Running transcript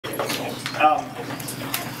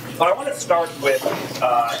But I want to start with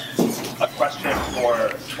a question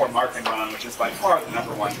for Mark and Ron, which is by far the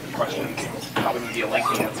number one question. Probably going to be a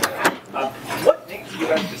lengthy answer. What makes you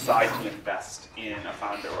guys decide to invest in a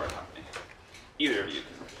founder or a company? Either of you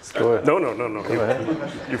can start. Go ahead. No. Go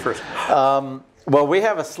ahead. You first. Well, we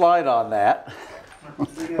have a slide on that.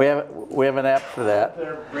 We have an app for that.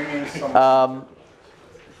 They're bringing some.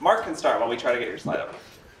 Mark can start while we try to get your slide up.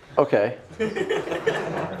 Okay.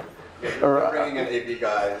 We're bringing in AV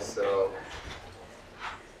guys, so.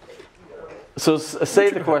 So say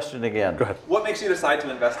the question again. Go ahead. What makes you decide to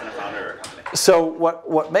invest in a founder or a company? So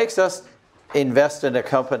what makes us invest in a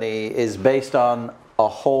company is based on a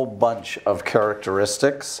whole bunch of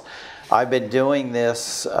characteristics. I've been doing this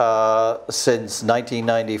since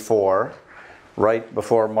 1994, right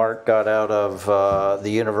before Mark got out of the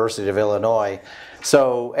University of Illinois.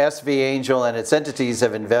 So SV Angel and its entities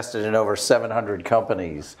have invested in over 700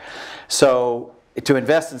 companies. So to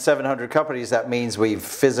invest in 700 companies, that means we've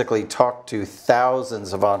physically talked to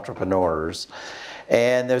thousands of entrepreneurs.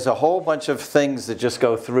 And there's a whole bunch of things that just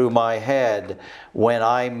go through my head when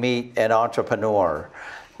I meet an entrepreneur.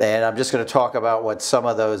 And I'm just going to talk about what some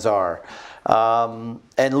of those are. And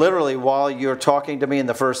literally, while you're talking to me in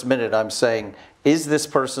the first minute, I'm saying, is this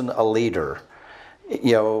person a leader?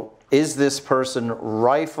 You know, is this person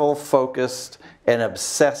rifle-focused and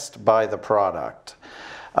obsessed by the product?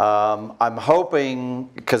 I'm hoping,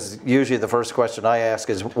 because usually the first question I ask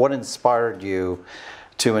is, what inspired you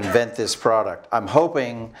to invent this product? I'm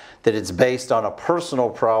hoping that it's based on a personal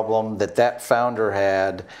problem that that founder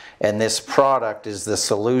had, and this product is the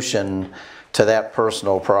solution to that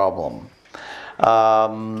personal problem.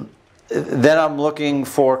 Then I'm looking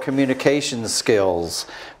for communication skills,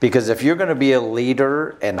 because if you're going to be a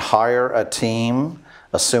leader and hire a team,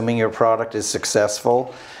 assuming your product is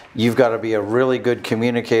successful, you've got to be a really good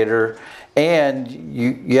communicator, and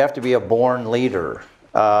you have to be a born leader.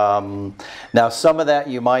 Now, some of that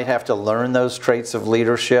you might have to learn those traits of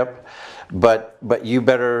leadership, but you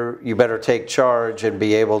better take charge and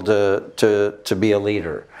be able to be a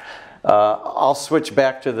leader. I'll switch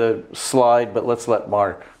back to the slide, but let's let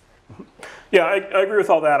Mark. Yeah, I agree with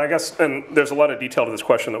all that, I guess, and there's a lot of detail to this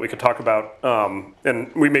question that we could talk about,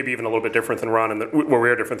 and we may be even a little bit different than Ron, and where we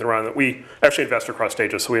are different than Ron, that we actually invest across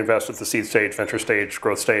stages. So we invest at the seed stage, venture stage,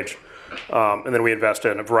 growth stage, and then we invest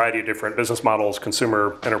in a variety of different business models,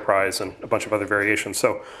 consumer, enterprise, and a bunch of other variations.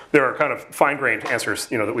 So there are kind of fine-grained answers,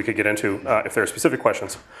 that we could get into if there are specific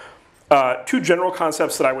questions. Two general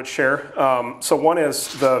concepts that I would share. So one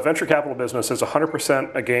is the venture capital business is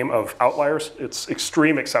 100% a game of outliers. It's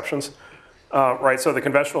extreme exceptions. Right, so the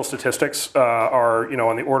conventional statistics are,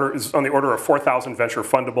 on the order of 4,000 venture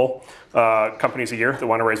fundable companies a year that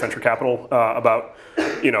want to raise venture capital. About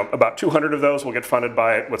 200 of those will get funded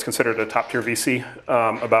by what's considered a top tier VC.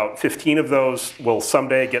 About 15 of those will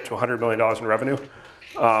someday get to $100 million in revenue.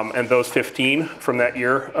 And those 15 from that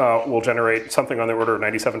year will generate something on the order of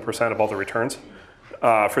 97% of all the returns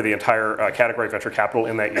for the entire category of venture capital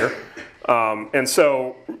in that year. And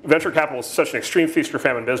so venture capital is such an extreme feast or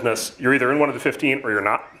famine business. You're either in one of the 15 or you're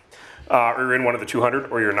not, or you're in one of the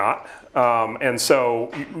 200 or you're not. And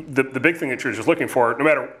so the big thing that you're just looking for, no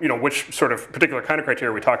matter which sort of particular kind of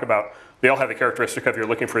criteria we talk about, they all have the characteristic of you're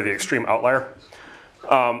looking for the extreme outlier.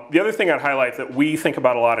 The other thing I'd highlight that we think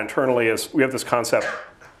about a lot internally is we have this concept,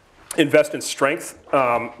 invest in strength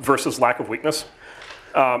versus lack of weakness.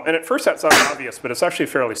 And at first that sounds obvious, but it's actually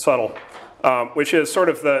fairly subtle, which is sort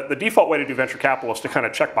of the default way to do venture capital is to kind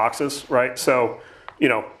of check boxes, right? So,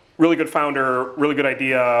 really good founder, really good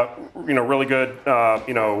idea, really good,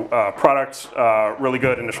 products, really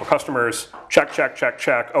good initial customers, check, check, check,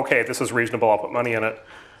 check. Okay, this is reasonable, I'll put money in it.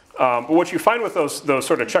 But what you find with those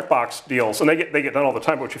sort of checkbox deals, and they get done all the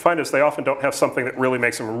time, but what you find is they often don't have something that really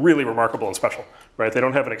makes them really remarkable and special, right? They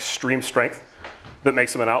don't have an extreme strength that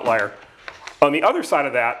makes them an outlier. On the other side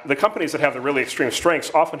of that, the companies that have the really extreme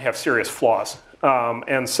strengths often have serious flaws.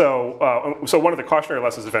 And so one of the cautionary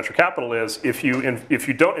lessons of venture capital is if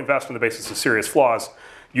you don't invest on the basis of serious flaws,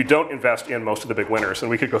 you don't invest in most of the big winners.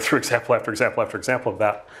 And we could go through example after example after example of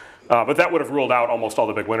that. But that would have ruled out almost all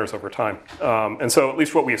the big winners over time. And so at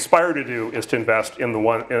least what we aspire to do is to invest in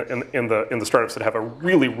the startups that have a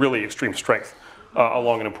really, really extreme strength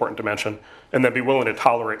along an important dimension, and then be willing to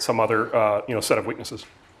tolerate some other set of weaknesses.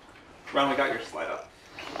 Ron, we got your slide up.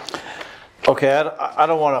 Okay, I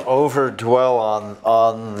don't want to over dwell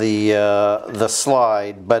on the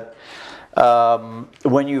slide, but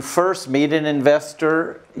when you first meet an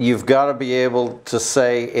investor, you've got to be able to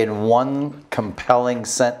say in one compelling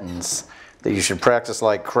sentence that you should practice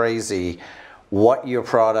like crazy what your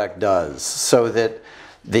product does, so that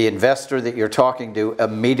the investor that you're talking to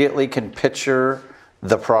immediately can picture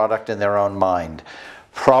the product in their own mind.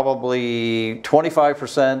 Probably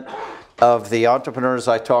 25% of the entrepreneurs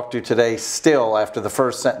I talk to today still, after the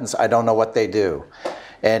first sentence, I don't know what they do.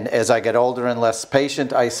 And as I get older and less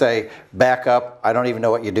patient, I say, back up, I don't even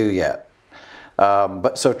know what you do yet.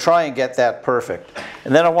 So try and get that perfect.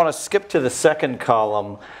 And then I want to skip to the second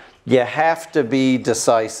column. You have to be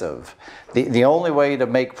decisive. The only way to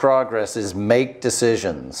make progress is make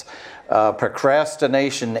decisions.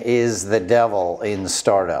 Procrastination is the devil in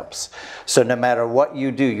startups. So no matter what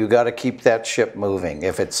you do, you got to keep that ship moving.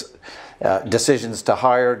 If it's decisions to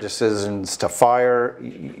hire, decisions to fire,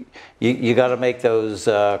 you got to make those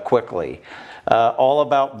quickly. All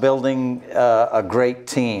about building a great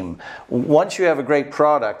team. Once you have a great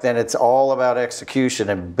product, then it's all about execution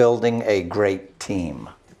and building a great team.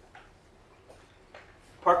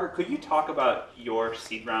 Parker, could you talk about your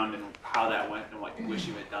seed round and how that went and what you wish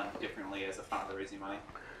you had done differently as a founder raising money?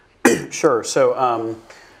 Sure. So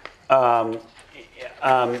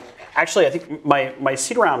actually, I think my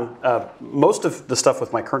seed round, most of the stuff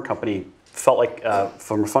with my current company felt like,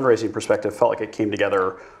 from a fundraising perspective, felt like it came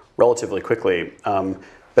together relatively quickly.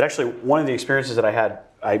 But actually, one of the experiences that I had,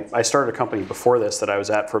 I started a company before this that I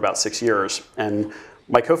was at for about 6 years, and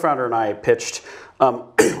my co-founder and I pitched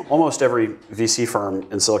almost every VC firm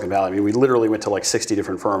in Silicon Valley. I mean, we literally went to like 60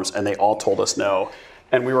 different firms, and they all told us no.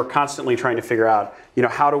 And we were constantly trying to figure out,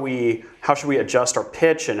 how should we adjust our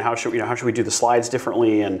pitch, and how should we do the slides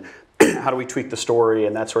differently, and how do we tweak the story,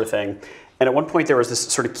 and that sort of thing. And at one point, there was this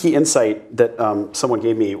sort of key insight that someone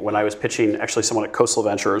gave me when I was pitching, actually someone at Coastal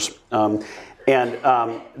Ventures.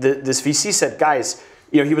 This VC said, guys,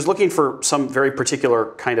 he was looking for some very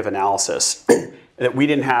particular kind of analysis that we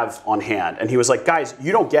didn't have on hand. And he was like, guys,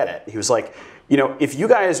 you don't get it. He was like, if you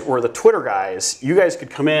guys were the Twitter guys, you guys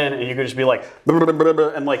could come in and you could just be like, blah, blah, blah, blah,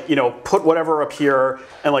 and like, put whatever up here,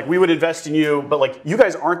 and like we would invest in you, but like you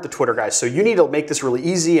guys aren't the Twitter guys, so you need to make this really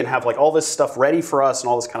easy and have like all this stuff ready for us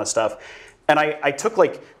and all this kind of stuff. And I took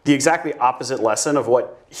like the exactly opposite lesson of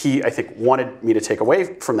what he, I think, wanted me to take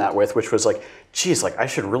away from that with, which was like, geez, like I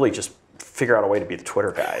should really just figure out a way to be the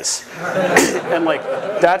Twitter guys. And like,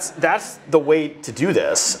 that's the way to do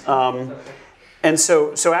this. And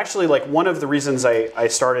so actually, like one of the reasons I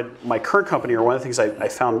started my current company, or one of the things I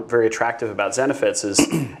found very attractive about Zenefits, is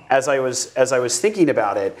as I was thinking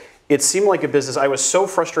about it, it seemed like a business. I was so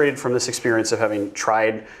frustrated from this experience of having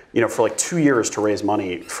tried, for like 2 years to raise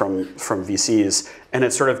money from VCs, and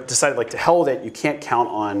had sort of decided, like, to hell with it. You can't count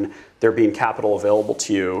on there being capital available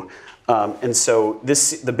to you. And so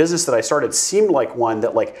the business that I started seemed like one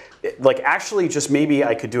that like actually just maybe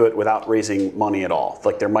I could do it without raising money at all.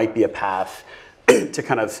 Like there might be a path to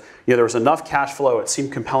kind of, there was enough cash flow, it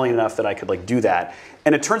seemed compelling enough that I could like do that.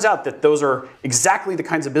 And it turns out that those are exactly the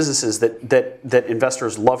kinds of businesses that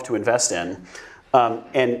investors love to invest in.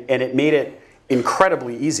 And it made it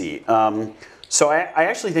incredibly easy. So I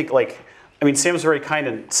actually think, Sam was very kind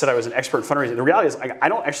and said I was an expert in fundraising. The reality is I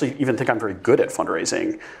don't actually even think I'm very good at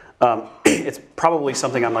fundraising. It's probably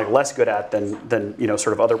something I'm like less good at than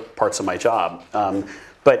sort of other parts of my job.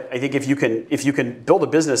 But I think if you can build a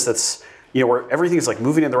business that's where everything is like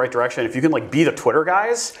moving in the right direction, if you can like be the Twitter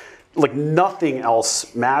guys, like nothing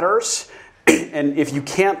else matters. And if you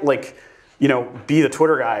can't be the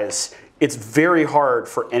Twitter guys, it's very hard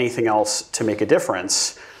for anything else to make a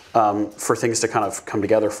difference, for things to kind of come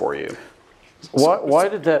together for you. Why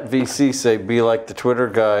did that VC say be like the Twitter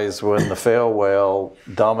guys when the fail whale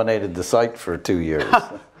dominated the site for 2 years?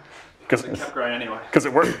 Because it kept growing anyway. Because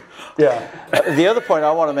it worked. Yeah. The other point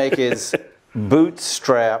I want to make is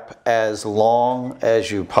bootstrap as long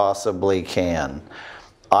as you possibly can.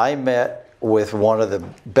 I met with one of the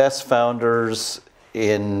best founders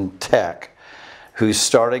in tech who's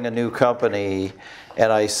starting a new company,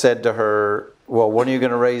 and I said to her, well, when are you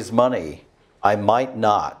going to raise money? I might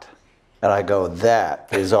not. And I go, that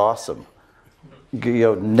is awesome.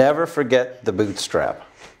 Never forget the bootstrap.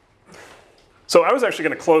 So I was actually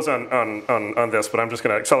going to close on this, but I'm just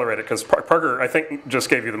going to accelerate it because Parker, I think, just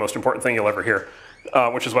gave you the most important thing you'll ever hear,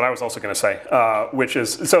 which is what I was also going to say, which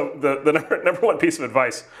is, so the number one piece of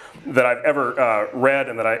advice that I've ever read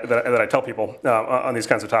and that I tell people on these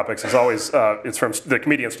kinds of topics is always, it's from the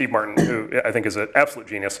comedian Steve Martin, who I think is an absolute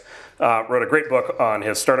genius, wrote a great book on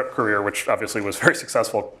his startup career, which obviously was very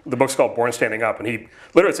successful. The book's called Born Standing Up, and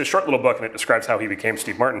it's a short little book, and it describes how he became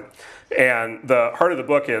Steve Martin. And the heart of the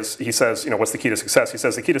book is, he says, what's the key to success? He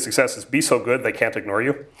says the key to success is be so good they can't ignore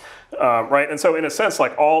you, right? And so in a sense,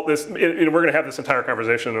 like all this, we're going to have this entire entire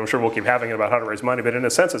conversation, and I'm sure we'll keep having it about how to raise money, but in a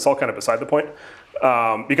sense, it's all kind of beside the point.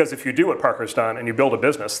 Because if you do what Parker's done and you build a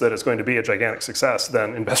business that is going to be a gigantic success,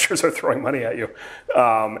 then investors are throwing money at you.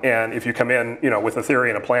 And if you come in, with a theory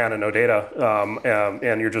and a plan and no data,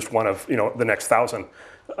 and you're just one of, the next 1,000,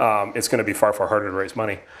 it's going to be far, far harder to raise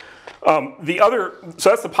money. So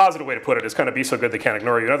that's the positive way to put it, is kind of be so good they can't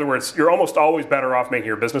ignore you. In other words, you're almost always better off making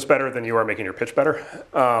your business better than you are making your pitch better.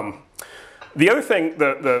 The other thing,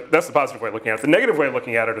 that's the positive way of looking at it. The negative way of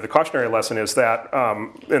looking at it, or the cautionary lesson, is that,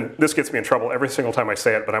 and this gets me in trouble every single time I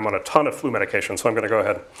say it, but I'm on a ton of flu medication, so I'm going to go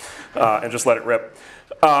ahead and just let it rip.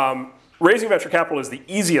 Raising venture capital is the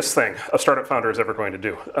easiest thing a startup founder is ever going to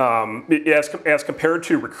do. As compared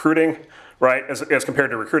to recruiting, right, as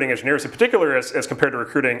compared to recruiting engineers, in particular as compared to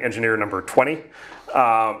recruiting engineer number 20,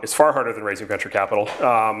 it's far harder than raising venture capital.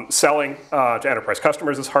 Selling to enterprise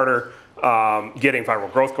customers is harder. Getting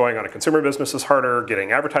viral growth going on a consumer business is harder.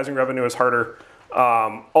 Getting advertising revenue is harder.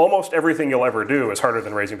 Almost everything you'll ever do is harder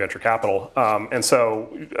than raising venture capital. And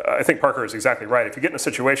so I think Parker is exactly right. If you get in a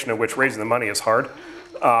situation in which raising the money is hard,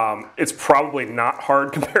 it's probably not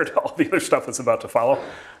hard compared to all the other stuff that's about to follow.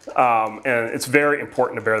 And it's very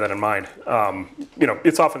important to bear that in mind.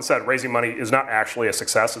 It's often said raising money is not actually a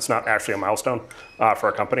success. It's not actually a milestone for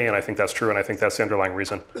a company, and I think that's true, and I think that's the underlying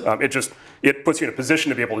reason. It puts you in a position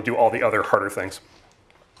to be able to do all the other harder things.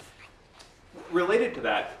 Related to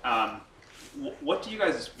that, what do you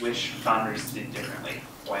guys wish founders did differently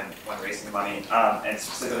when raising money? And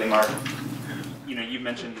specifically, Mark, you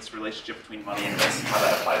mentioned this relationship between money and risk and how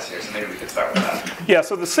that applies here, so maybe we could start with that. Yeah,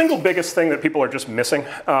 so the single biggest thing that people are just missing,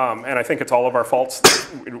 and I think it's all of our faults,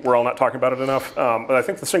 we're all not talking about it enough, but I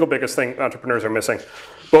think the single biggest thing entrepreneurs are missing,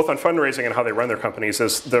 both on fundraising and how they run their companies,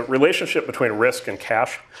 is the relationship between risk and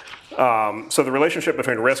cash. So the relationship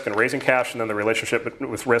between risk and raising cash, and then the relationship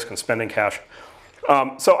with risk and spending cash.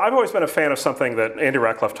 So I've always been a fan of something that Andy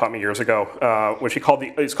Ratcliffe taught me years ago, which he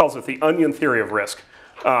calls it the onion theory of risk.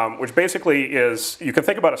 Which basically is, you can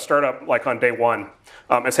think about a startup like on day one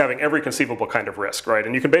as having every conceivable kind of risk, right?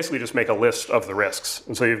 And you can basically just make a list of the risks.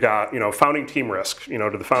 And so you've got, founding team risk.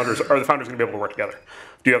 Are the founders going to be able to work together?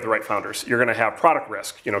 Do you have the right founders? You're going to have product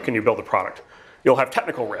risk. Can you build a product? You'll have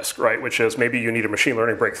technical risk, right? Which is maybe you need a machine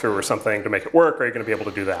learning breakthrough or something to make it work. Are you going to be able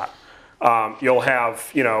to do that? You'll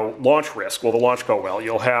have, launch risk. Will the launch go well?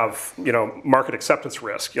 You'll have, market acceptance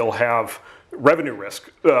risk. You'll have revenue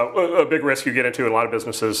risk. A big risk you get into in a lot of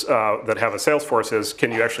businesses that have a sales force is,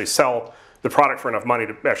 can you actually sell the product for enough money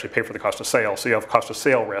to actually pay for the cost of sale? So you have cost of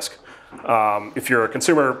sale risk. If you're a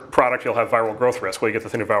consumer product, you'll have viral growth risk. Well, you get the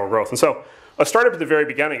thing of viral growth. And so a startup at the very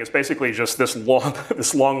beginning is basically just this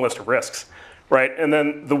long list of risks, right? And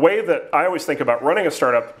then the way that I always think about running a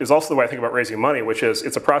startup is also the way I think about raising money, which is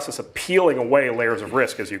it's a process of peeling away layers of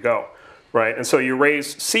risk as you go. Right, and so you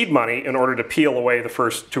raise seed money in order to peel away the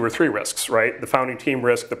first 2 or 3 risks, right? The founding team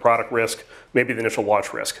risk, the product risk, maybe the initial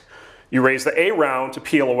launch risk. You raise the A round to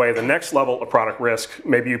peel away the next level of product risk.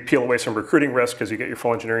 Maybe you peel away some recruiting risk because you get your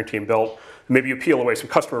full engineering team built. Maybe you peel away some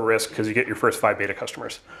customer risk because you get your first 5 beta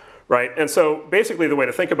customers, right? And so basically the way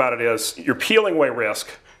to think about it is you're peeling away risk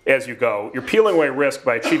as you go. You're peeling away risk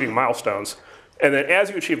by achieving milestones. And then as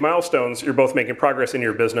you achieve milestones, you're both making progress in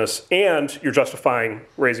your business and you're justifying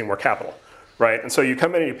raising more capital, right? And so you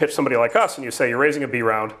come in and you pitch somebody like us and you say you're raising a B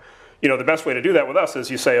round. The best way to do that with us is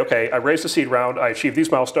you say, okay, I raised a seed round, I achieved these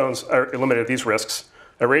milestones, I eliminated these risks.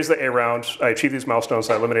 I raised the A round, I achieved these milestones,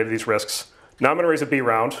 I eliminated these risks. Now I'm going to raise a B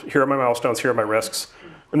round. Here are my milestones, here are my risks.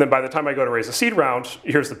 And then by the time I go to raise a seed round,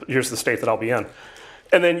 here's the state that I'll be in.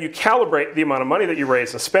 And then you calibrate the amount of money that you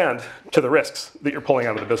raise and spend to the risks that you're pulling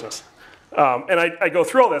out of the business. And I go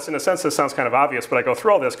through all this, in a sense this sounds kind of obvious, but I go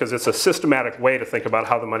through all this because it's a systematic way to think about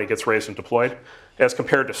how the money gets raised and deployed, as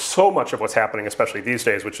compared to so much of what's happening, especially these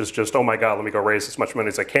days, which is just, oh my God, let me go raise as much money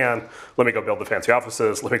as I can, let me go build the fancy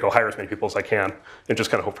offices, let me go hire as many people as I can, and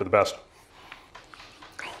just kind of hope for the best.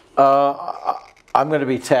 I'm going to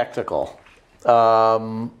be tactical.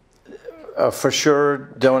 For sure,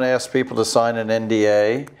 don't ask people to sign an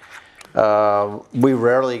NDA. We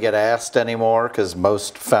rarely get asked anymore because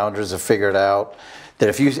most founders have figured out that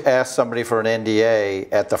if you ask somebody for an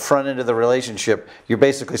NDA at the front end of the relationship, you're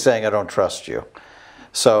basically saying, I don't trust you.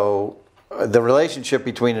 So the relationship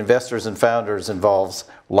between investors and founders involves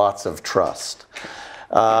lots of trust.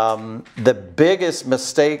 The biggest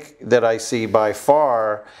mistake that I see by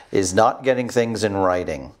far is not getting things in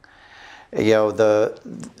writing.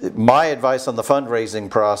 My advice on the fundraising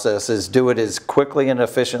process is do it as quickly and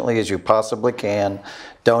efficiently as you possibly can.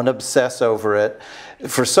 Don't obsess over it.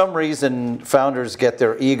 For some reason, founders get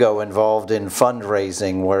their ego involved in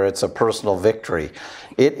fundraising where it's a personal victory.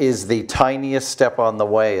 It is the tiniest step on the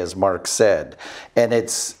way, as Mark said, and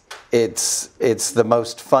it's the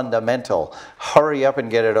most fundamental. Hurry up and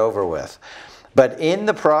get it over with. But in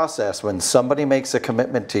the process, when somebody makes a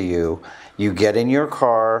commitment to you, you get in your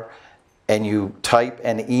car and you type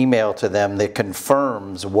an email to them that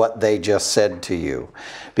confirms what they just said to you.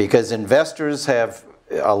 Because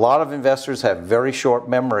a lot of investors have very short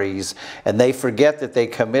memories, and they forget that they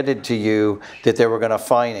committed to you that they were going to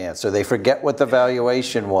finance, or they forget what the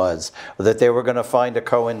valuation was, or that they were going to find a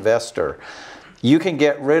co-investor. You can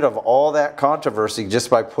get rid of all that controversy just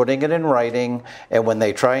by putting it in writing, and when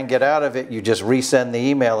they try and get out of it, you just resend the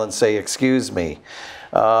email and say, excuse me.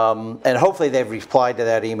 And hopefully they've replied to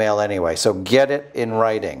that email anyway, so get it in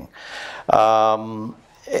writing.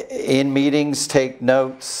 In meetings, take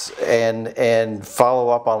notes and follow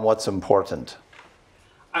up on what's important.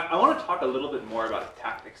 I want to talk a little bit more about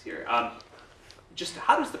tactics here. Just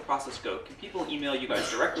how does the process go? Can people email you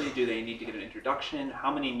guys directly? Do they need to get an introduction?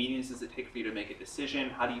 How many meetings does it take for you to make a decision?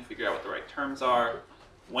 How do you figure out what the right terms are?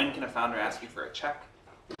 When can a founder ask you for a check?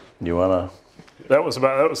 You wanna? That was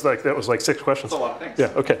like 6 questions. That's a lot of things.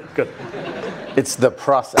 Yeah. Okay. Good. It's the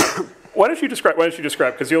process. Why don't you describe?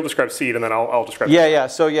 Because you'll describe seed, and then I'll describe. Yeah.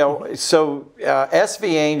 So SV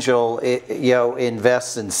Angel,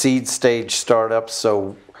 invests in seed stage startups.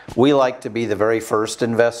 So we like to be the very first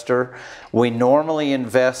investor. We normally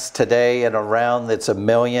invest today in a round that's $1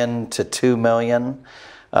 million to $2 million.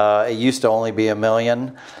 It used to only be $1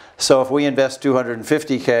 million. So if we invest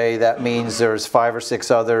 $250K, that means there's 5 or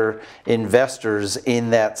 6 other investors in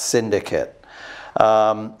that syndicate.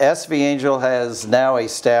 SV Angel has now a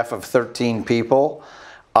staff of 13 people.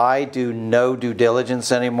 I do no due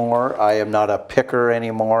diligence anymore. I am not a picker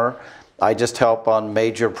anymore. I just help on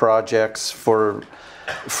major projects for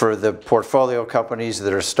the portfolio companies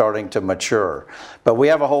that are starting to mature. But we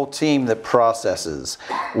have a whole team that processes.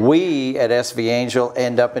 We at SV Angel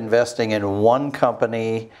end up investing in 1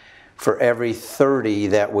 company for every 30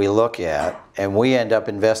 that we look at, and we end up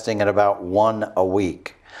investing in about 1 a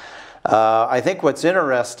week. I think what's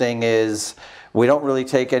interesting is we don't really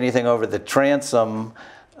take anything over the transom.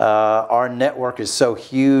 Our network is so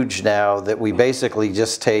huge now that we basically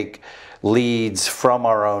just take leads from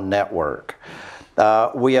our own network.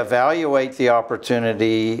 We evaluate the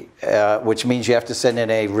opportunity, which means you have to send in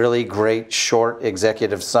a really great short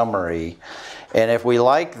executive summary. And if we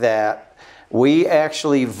like that, we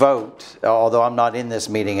actually vote, although I'm not in this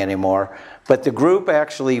meeting anymore, but the group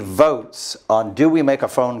actually votes on, do we make a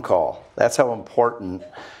phone call? That's how important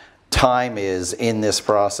time is in this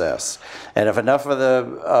process. And if enough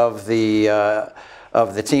of the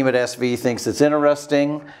team at SV thinks it's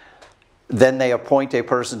interesting, then they appoint a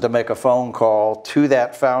person to make a phone call to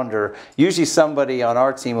that founder, usually somebody on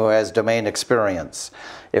our team who has domain experience.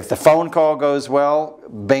 If the phone call goes well,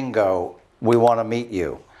 bingo, we want to meet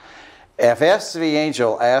you. If SV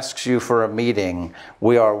Angel asks you for a meeting,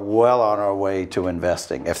 we are well on our way to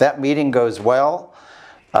investing. If that meeting goes well,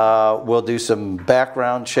 we'll do some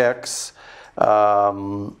background checks,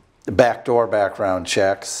 backdoor background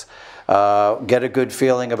checks, get a good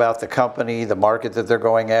feeling about the company, the market that they're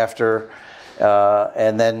going after,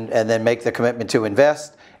 and then make the commitment to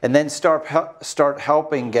invest, and then start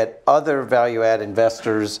helping get other value-add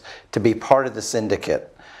investors to be part of the syndicate.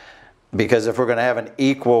 Because if we're going to have an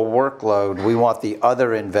equal workload, we want the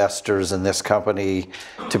other investors in this company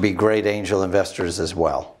to be great angel investors as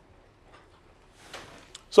well.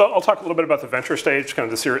 So I'll talk a little bit about the venture stage,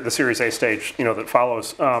 kind of the Series A stage, that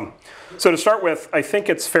follows. So to start with, I think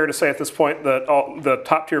it's fair to say at this point that the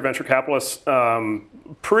top tier venture capitalists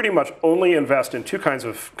pretty much only invest in 2 kinds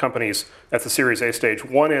of companies at the Series A stage.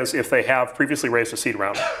 One is if they have previously raised a seed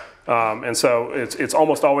round. And so it's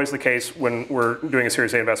almost always the case when we're doing a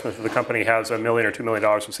Series A investment that the company has $1 million or $2 million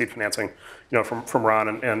of seed financing, from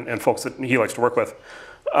Ron and folks that he likes to work with.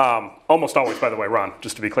 Almost always, by the way, Ron,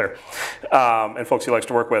 just to be clear, and folks he likes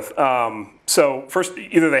to work with. So first,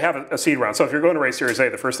 either they have a seed round. So if you're going to raise Series A,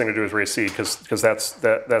 the first thing to do is raise seed, because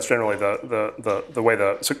that's generally the way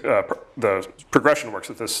the progression works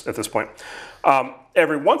at this point.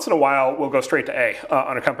 Every once in a while, we'll go straight to A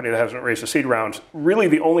on a company that hasn't raised a seed round. Really,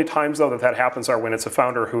 the only times, though, that happens are when it's a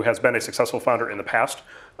founder who has been a successful founder in the past,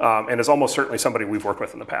 and is almost certainly somebody we've worked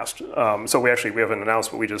with in the past. So we have an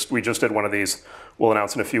announcement. We just did one of these. We'll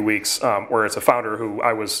announce in a few weeks, where it's a founder who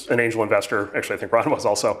I was an angel investor. Actually, I think Ron was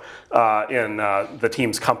also in the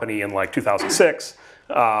team's company in like 2006.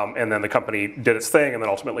 And then the company did its thing, and then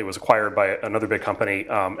ultimately was acquired by another big company.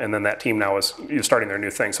 And then that team now is starting their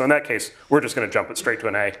new thing. So in that case, we're just going to jump it straight to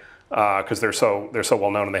an A because they're so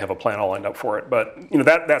well known and they have a plan all lined up for it. But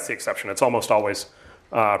that's the exception. It's almost always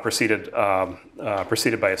preceded by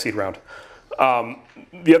a seed round.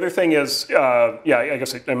 The other thing is, I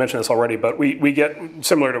guess I mentioned this already, but we get,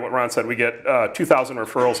 similar to what Ron said, we get 2,000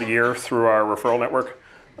 referrals a year through our referral network.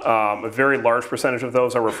 A very large percentage of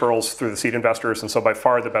those are referrals through the seed investors, and so by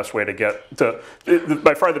far the best way to get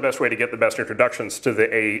the best introductions to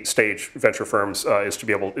the A stage venture firms is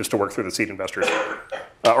to work through the seed investors,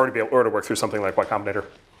 or to work through something like Y Combinator.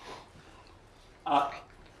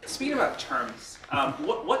 Speaking about terms,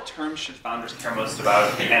 what terms should founders care most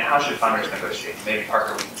about, and how should founders negotiate? Maybe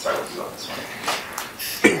Parker, we can start with you on this one.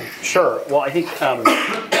 Sure. Well, I think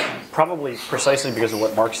probably precisely because of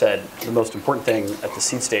what Mark said, the most important thing at the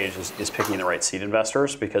seed stage is picking the right seed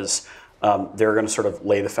investors, because they're going to sort of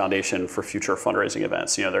lay the foundation for future fundraising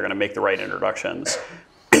events. They're going to make the right introductions.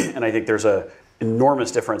 And I think there's an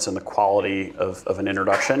enormous difference in the quality of an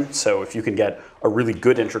introduction. So if you can get a really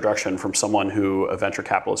good introduction from someone who a venture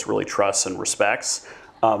capitalist really trusts and respects,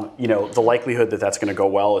 the likelihood that that's going to go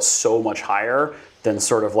well is so much higher than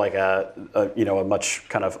sort of like a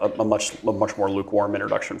much more lukewarm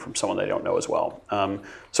introduction from someone they don't know as well.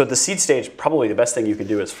 So at the seed stage, probably the best thing you can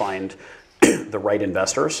do is find the right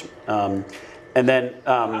investors, and then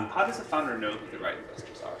how does a founder know who the right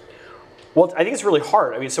investors are? Well, I think it's really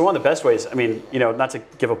hard. So one of the best ways, not to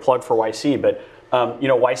give a plug for YC, but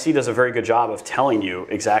YC does a very good job of telling you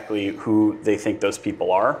exactly who they think those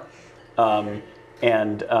people are.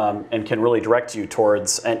 And can really direct you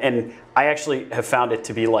towards, and I actually have found it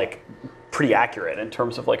to be like pretty accurate in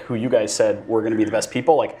terms of like who you guys said were going to be the best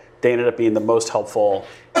people. Like they ended up being the most helpful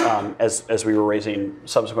as we were raising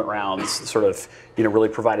subsequent rounds. Sort of really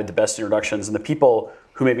provided the best introductions, and the people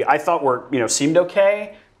who maybe I thought were seemed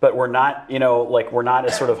okay, but were not were not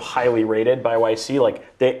as sort of highly rated by YC.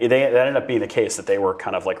 Like that ended up being the case that they were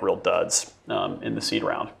kind of like real duds in the seed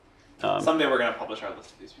round. Someday we're going to publish our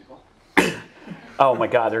list of these people. Oh my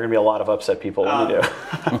God, there are going to be a lot of upset people when we do.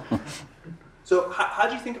 So how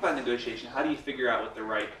do you think about negotiation? How do you figure out what the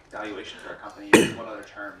right valuation for a company is? What other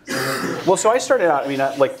terms? Well, so I started out,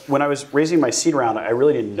 like when I was raising my seed round, I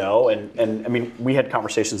really didn't know. And we had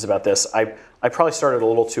conversations about this. I probably started a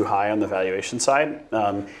little too high on the valuation side.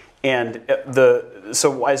 So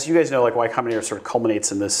as you guys know, like Y Combinator sort of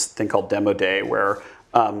culminates in this thing called Demo Day, where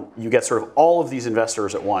you get sort of all of these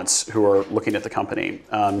investors at once who are looking at the company.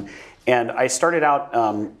 And I started out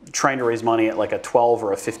trying to raise money at like a $12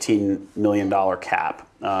 or a $15 million cap,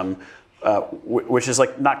 which is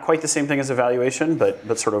like not quite the same thing as a valuation,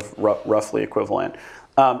 but sort of roughly equivalent.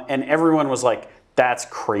 And everyone was like, "That's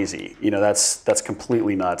crazy. That's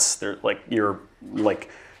completely nuts. You're like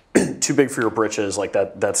too big for your britches. Like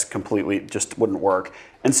that's completely just wouldn't work."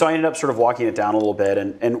 And so I ended up sort of walking it down a little bit,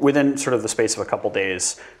 and within sort of the space of a couple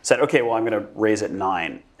days, said, "Okay, well I'm going to raise it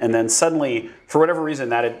 9." And then suddenly, for whatever reason,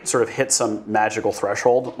 that had sort of hit some magical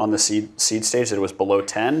threshold on the seed stage that it was below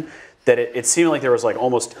 10. That it seemed like there was like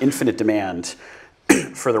almost infinite demand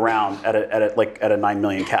for the round at a $9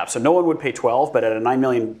 million cap. So no one would pay 12, but at a $9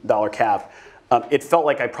 million cap, it felt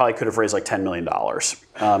like I probably could have raised like $10 million.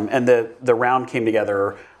 And the round came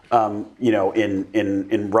together,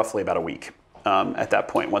 in roughly about a week. At that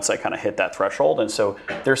point, once I kind of hit that threshold. And so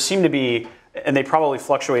there seemed to be, and they probably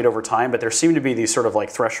fluctuate over time, but there seem to be these sort of like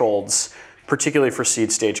thresholds, particularly for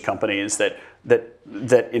seed stage companies, that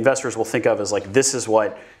investors will think of as like, this is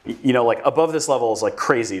what, like above this level is like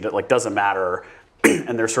crazy, that like doesn't matter.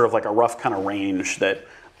 And there's sort of like a rough kind of range that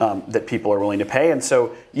people are willing to pay. And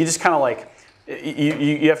so you just kind of like,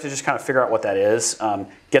 you have to just kind of figure out what that is,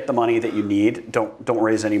 get the money that you need, don't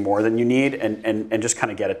raise any more than you need, and just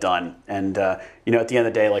kind of get it done. And at the end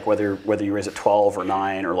of the day, like whether you raise at 12 or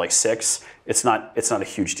 9 or like 6, it's not a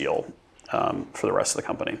huge deal for the rest of the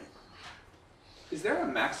company. Is there a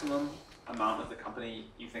maximum amount of the company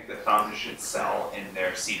you think that founders should sell in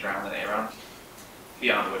their seed round and A round,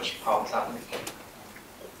 beyond which problems happen?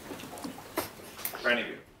 For any of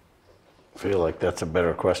you. I feel like that's a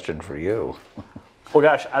better question for you. Well,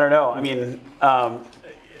 gosh, I don't know. I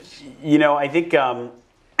think I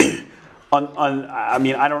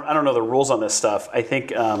don't know the rules on this stuff. I think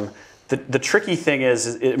the tricky thing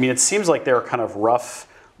is, it seems like they're kind of rough,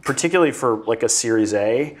 particularly for like a Series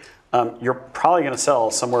A. You're probably going to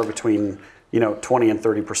sell somewhere between 20 and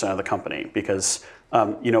 30% of the company, because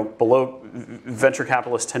below venture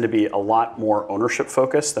capitalists tend to be a lot more ownership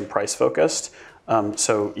focused than price focused.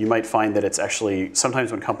 So you might find that it's actually,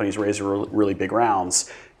 sometimes when companies raise really big rounds,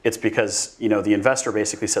 it's because the investor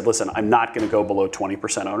basically said, listen, I'm not going to go below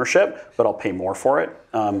 20% ownership, but I'll pay more for it.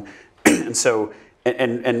 And so,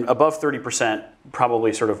 and above 30%,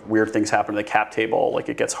 probably sort of weird things happen to the cap table. Like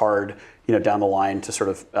it gets hard, down the line to sort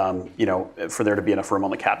of, for there to be enough room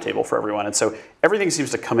on the cap table for everyone. And so everything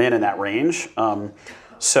seems to come in that range. That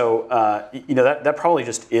probably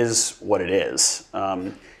just is what it is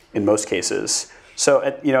in most cases. So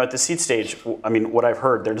at the seed stage, I mean, what I've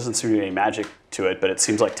heard, there doesn't seem to be any magic to it, but it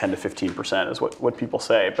seems like 10 to 15% is what people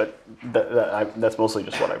say. But that's mostly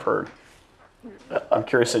just what I've heard. I'm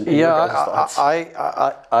curious in your guys' thoughts.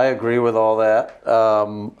 I agree with all that.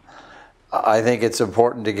 I think it's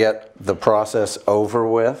important to get the process over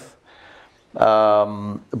with.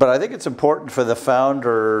 But I think it's important for the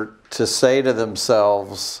founder to say to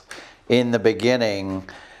themselves in the beginning,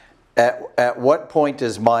 at what point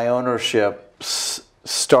does my ownership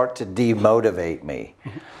start to demotivate me?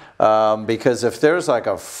 Because if there's like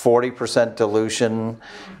a 40% dilution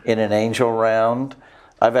in an angel round,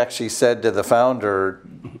 I've actually said to the founder,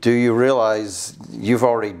 do you realize you've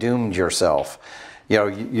already doomed yourself?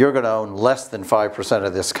 You're going to own less than 5%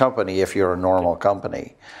 of this company if you're a normal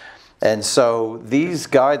company. And so these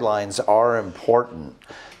guidelines are important.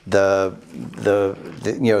 The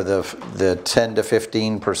 10 to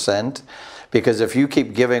 15%, because if you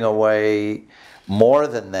keep giving away more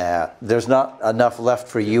than that, there's not enough left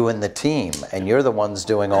for you and the team, and you're the ones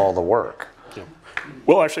doing all the work.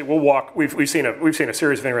 Well, actually, we'll walk. We've seen a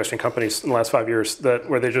series of interesting companies in the last 5 years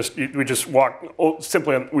where we just walk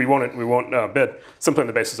simply. We won't bid simply on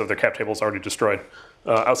the basis of their cap table is already destroyed.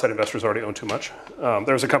 Outside investors already own too much.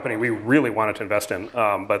 There was a company we really wanted to invest in,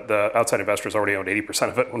 but the outside investors already owned 80%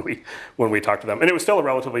 of it when we talked to them, and it was still a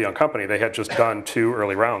relatively young company. They had just done 2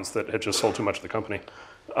 early rounds that had just sold too much of the company,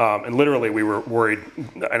 and literally we were worried,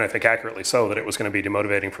 and I think accurately so, that it was going to be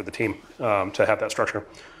demotivating for the team to have that structure.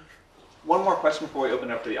 One more question before we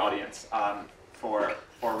open up to the audience for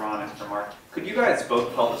Ron and for Mark. Could you guys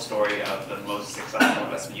both tell the story of the most successful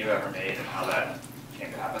investment you've ever made and how that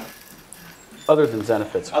came to happen? Other than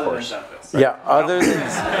Zenefits, of course. Other than Zenefits. Yeah, other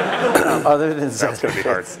than That's going to be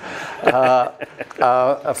hard.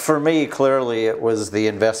 for me, clearly, it was the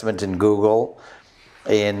investment in Google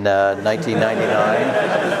in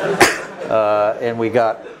 1999, and we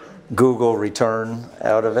got Google return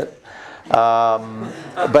out of it.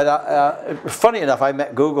 Funny enough, I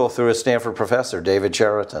met Google through a Stanford professor, David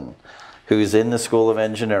Cheriton, who's in the School of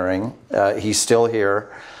Engineering. He's still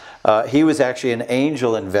here. He was actually an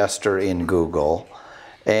angel investor in Google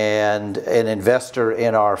and an investor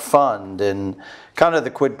in our fund. And kind of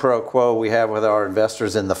the quid pro quo we have with our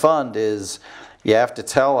investors in the fund is you have to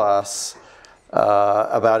tell us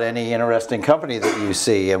about any interesting company that you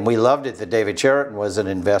see. And we loved it that David Cheriton was an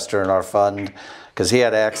investor in our fund because he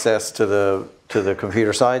had access to the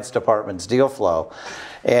computer science department's deal flow.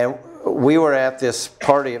 And we were at this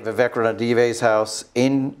party at Vivek Ranadive's house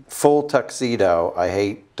in full tuxedo. I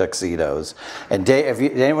hate tuxedos. And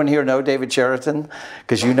did anyone here know David Cheriton?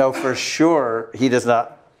 Because you know for sure he does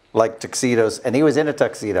not like tuxedos, and he was in a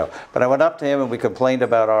tuxedo. But I went up to him and we complained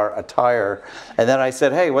about our attire. And then I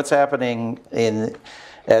said, hey, what's happening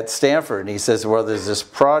at Stanford? And he says, well, there's this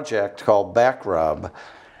project called Backrub,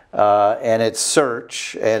 and it's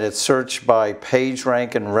search by page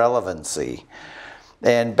rank and relevancy.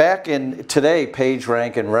 And back in today, page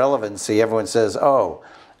rank and relevancy, everyone says, oh,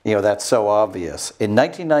 that's so obvious. In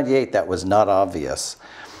 1998, that was not obvious.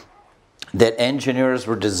 That engineers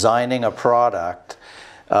were designing a product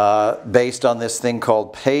based on this thing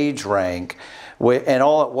called page rank. And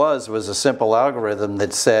all it was a simple algorithm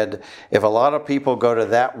that said, if a lot of people go to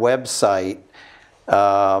that website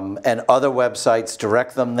and other websites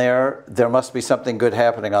direct them there must be something good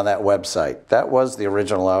happening on that website. That was the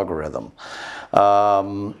original algorithm.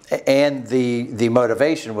 And the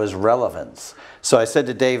motivation was relevance. So I said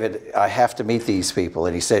to David, I have to meet these people.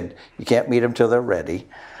 And he said, you can't meet them till they're ready,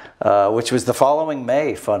 which was the following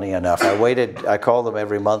May, funny enough. I called them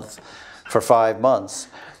every month for 5 months,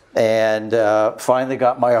 and finally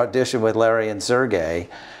got my audition with Larry and Sergey.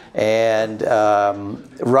 And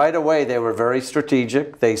right away, they were very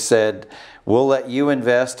strategic. They said, we'll let you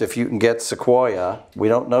invest if you can get Sequoia. We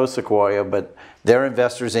don't know Sequoia, but they're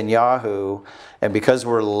investors in Yahoo. And because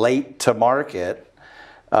we're late to market,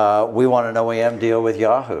 we want an OEM deal with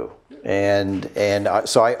Yahoo.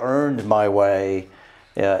 So I earned my way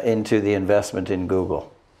into the investment in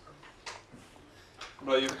Google.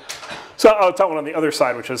 What about you? So I'll tell one on the other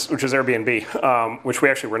side, which is Airbnb, which we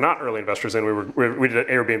actually were not early investors in. We did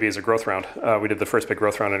Airbnb as a growth round. We did the first big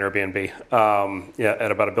growth round in Airbnb,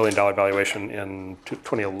 at about $1 billion valuation in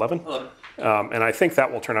 2011. And I think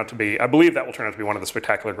that will turn out to be, I believe that will turn out to be one of the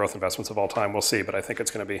spectacular growth investments of all time. We'll see, but I think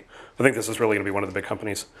it's going to be, I think this is really going to be one of the big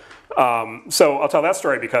companies. So I'll tell that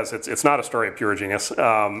story because it's not a story of pure genius.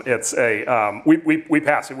 It's a, we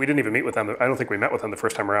passed it. We didn't even meet with them. I don't think we met with them the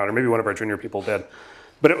first time around, or maybe one of our junior people did.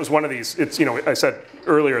 But it was one of these, it's, I said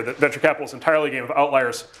earlier that venture capital is entirely a game of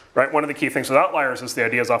outliers, right? One of the key things with outliers is the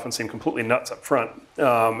ideas often seem completely nuts up front.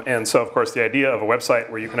 And so, of course, the idea of a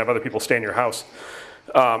website where you can have other people stay in your house,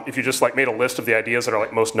 if you just made a list of the ideas that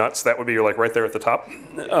are most nuts, that would be right there at the top.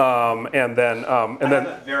 And then I have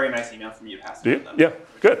a very nice email from you passing. Yeah,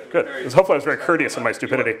 good. Hopefully I was very courteous in my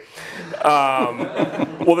stupidity.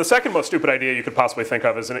 Well, the second most stupid idea you could possibly think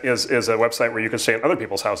of is a website where you could stay in other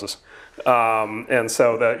people's houses. And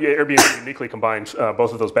so the Airbnb uniquely combines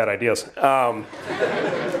both of those bad ideas.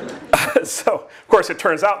 So, of course, it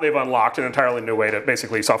turns out they've unlocked an entirely new way to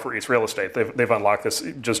basically software eats real estate. They've unlocked this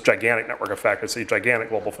just gigantic network effect. It's a gigantic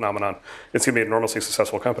global phenomenon. It's going to be an enormously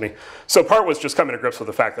successful company. So part was just coming to grips with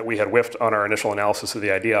the fact that we had whiffed on our initial analysis of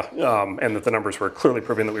the idea, and that the numbers were clearly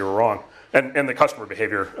proving that we were wrong. And the customer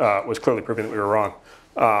behavior was clearly proving that we were wrong.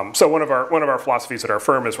 So one of our philosophies at our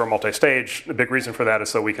firm is we're multi-stage. The big reason for that is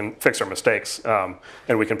so we can fix our mistakes, and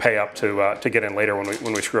we can pay up to get in later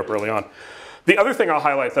when we screw up early on. The other thing I'll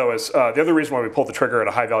highlight, though, is the other reason why we pulled the trigger at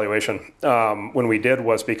a high valuation when we did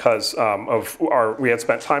was because we had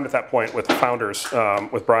spent time at that point with the founders,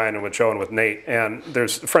 with Brian and with Joe and with Nate. And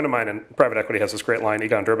there's a friend of mine in private equity has this great line,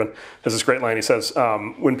 Egon Durbin has this great line. He says,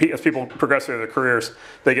 as people progress through their careers,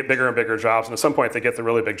 they get bigger and bigger jobs. And at some point, they get the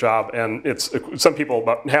really big job. And some people,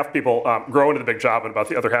 about half people grow into the big job, and about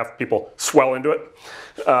the other half people swell into it.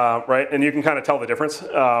 Right? And you can kind of tell the difference.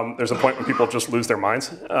 There's a point when people just lose their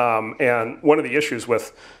minds. And one of the issues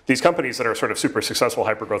with these companies that are sort of super successful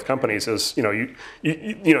hypergrowth companies is, this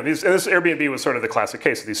Airbnb was sort of the classic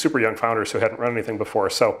case of these super young founders who hadn't run anything before.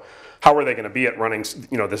 So how are they going to be at running,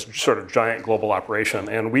 this sort of giant global operation?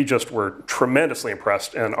 And we just were tremendously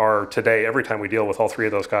impressed, and are today, every time we deal with all three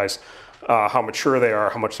of those guys, how mature they are,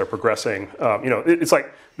 how much they're progressing. It's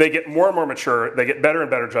like they get more and more mature, they get better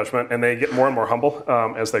and better judgment, and they get more and more humble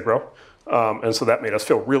as they grow. And so that made us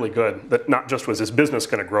feel really good that not just was this business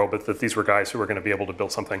going to grow, but that these were guys who were going to be able to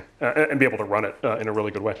build something and be able to run it in a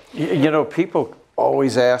really good way. People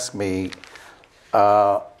always ask me,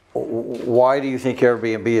 why do you think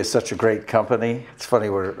Airbnb is such a great company? It's funny,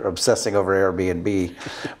 we're obsessing over Airbnb.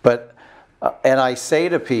 But, and I say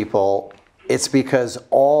to people, it's because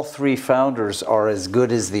all three founders are as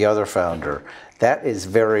good as the other founder. That is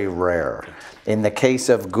very rare. In the case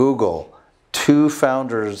of Google, two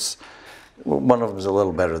founders, one of them is a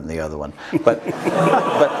little better than the other one, but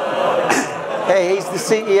hey, he's the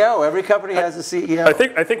CEO. Every company has a CEO.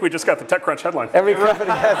 I think we just got the TechCrunch headline. Every company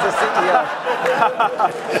has a CEO.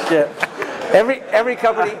 Yeah.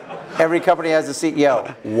 Every company has a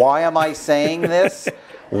CEO. Why am I saying this?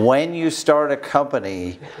 When you start a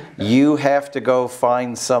company, you have to go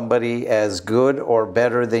find somebody as good or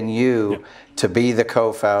better than you to be the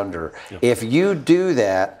co-founder. If you do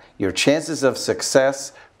that, your chances of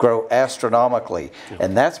success grow astronomically.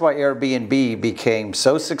 And that's why Airbnb became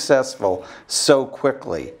so successful so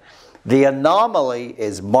quickly. The anomaly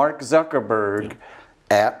is Mark Zuckerberg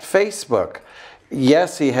at Facebook.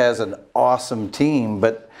 Yes, he has an awesome team,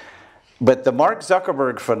 but the Mark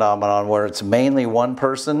Zuckerberg phenomenon, where it's mainly one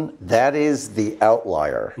person, that is the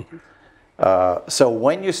outlier. So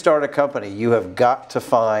when you start a company, you have got to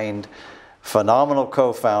find phenomenal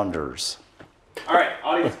co-founders. All right,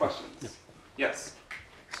 audience questions. Yes.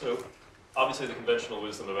 So obviously the conventional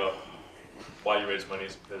wisdom about why you raise money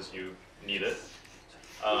is because you need it.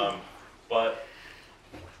 But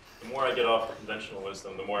the more I get off the conventional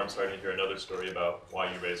wisdom, the more I'm starting to hear another story about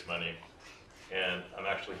why you raise money. And I'm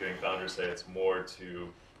actually hearing founders say it's more to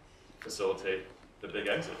facilitate the big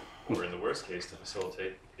exit, or in the worst case, to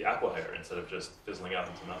facilitate the acqui-hire instead of just fizzling out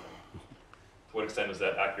into nothing. To what extent is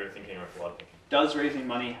that accurate thinking or flawed thinking? Does raising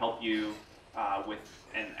money help you with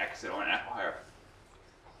an exit or an acqui-hire?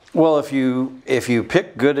 Well, if you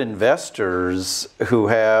pick good investors who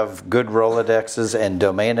have good Rolodexes and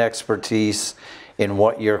domain expertise in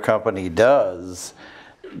what your company does,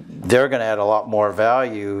 they're going to add a lot more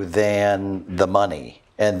value than the money.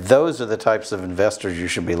 And those are the types of investors you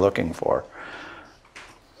should be looking for.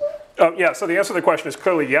 Yeah, so the answer to the question is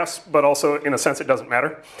clearly yes, but also in a sense it doesn't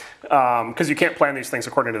matter, because you can't plan these things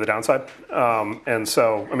according to the downside. And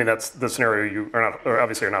so, I mean, that's the scenario you are not, or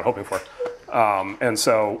obviously are not hoping for. And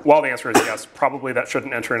so while the answer is yes, probably that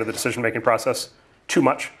shouldn't enter into the decision-making process too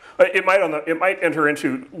much. It might enter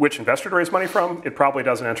into which investor to raise money from. It probably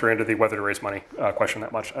doesn't enter into the whether to raise money question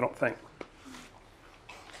that much, I don't think.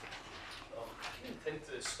 You intend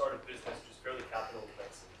to start a business which is fairly capital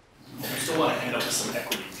intensive. You still want to end up with some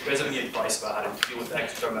equity. Do you guys have any advice about how to deal with that?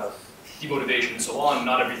 Because you're talking about demotivation and so on.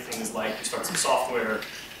 Not everything is like you start some software,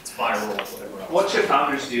 it's viral, or whatever else. What should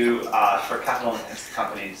founders do for capital-intensive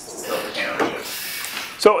companies to still retain ownership?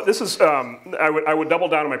 So this is, I would double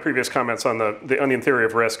down on my previous comments on the onion theory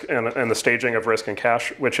of risk and the staging of risk and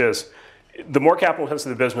cash, which is the more capital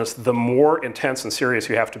intensive the business, the more intense and serious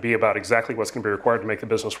you have to be about exactly what's going to be required to make the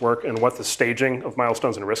business work and what the staging of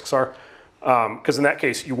milestones and risks are. Because in that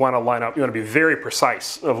case, you want to line up, you want to be very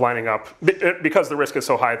precise of lining up, because the risk is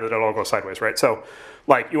so high that it all goes sideways, right? So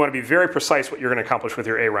like you want to be very precise what you're going to accomplish with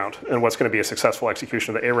your A round and what's going to be a successful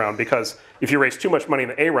execution of the A round, because if you raise too much money in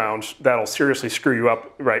the A round, that'll seriously screw you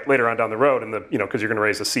up right later on down the road, and because you're going to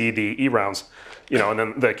raise the C, D, E rounds, and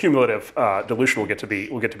then the cumulative dilution will get to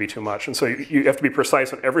be too much. And so you have to be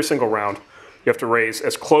precise on every single round. You have to raise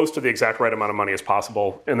as close to the exact right amount of money as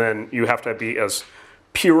possible, and then you have to be as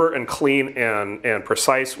pure and clean and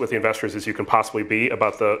precise with the investors as you can possibly be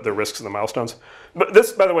about the risks and the milestones. But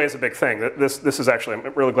this, by the way, is a big thing. This is actually,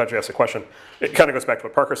 I'm really glad you asked the question. It kind of goes back to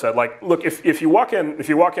what Parker said. Like, look, if you walk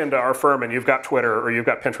into our firm and you've got Twitter or you've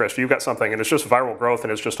got Pinterest or you've got something and it's just viral growth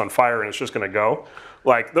and it's just on fire and it's just going to go,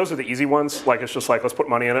 like those are the easy ones. Like it's just like, let's put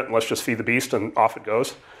money in it and let's just feed the beast and off it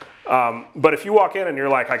goes. But if you walk in and you're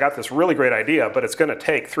like, I got this really great idea, but it's going to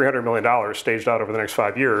take $300 million staged out over the next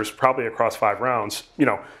 5 years, probably across 5 rounds,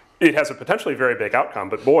 it has a potentially very big outcome.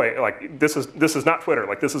 But boy, like this is not Twitter.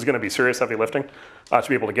 Like this is going to be serious heavy lifting to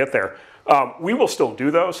be able to get there. We will still do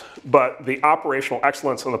those, but the operational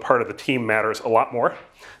excellence on the part of the team matters a lot more.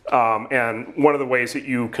 And one of the ways that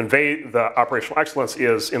you convey the operational excellence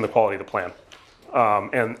is in the quality of the plan.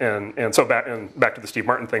 And so back to the Steve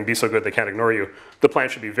Martin thing, be so good they can't ignore you. The plan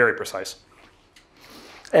should be very precise.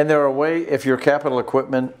 And there are ways, if you're capital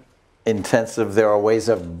equipment intensive, there are ways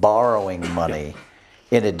of borrowing money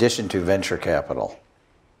in addition to venture capital.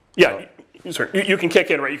 Yeah, you can kick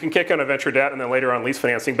in, right? You can kick in a venture debt and then later on lease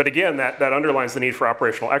financing. But again, that underlines the need for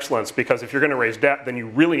operational excellence, because if you're going to raise debt, then you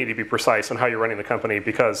really need to be precise on how you're running the company,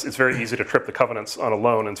 because it's very easy to trip the covenants on a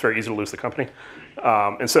loan and it's very easy to lose the company.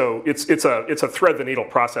 And so it's a thread the needle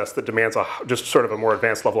process that demands just sort of a more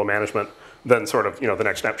advanced level of management than sort of the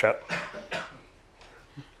next Snapchat.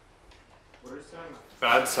 What are some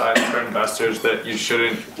bad signs for investors that you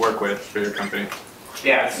shouldn't work with for your company?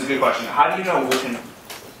 Yeah, this is a good question. How do you know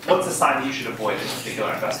what's the sign that you should avoid as a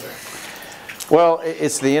particular investor? Well,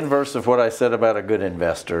 it's the inverse of what I said about a good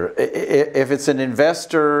investor. If it's an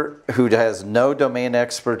investor who has no domain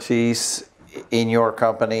expertise in your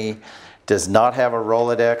company, does not have a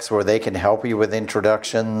Rolodex where they can help you with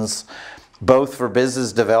introductions, both for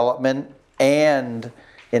business development and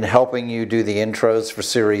in helping you do the intros for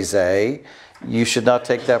Series A, you should not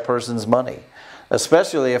take that person's money,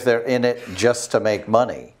 especially if they're in it just to make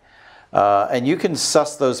money. And you can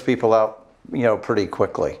suss those people out, pretty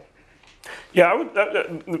quickly. Yeah,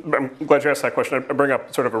 I'm glad you asked that question. I bring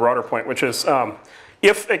up sort of a broader point, which is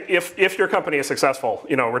if your company is successful,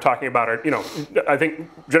 we're talking about it. I think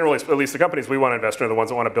generally, at least the companies we want to invest in are the ones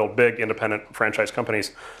that want to build big, independent franchise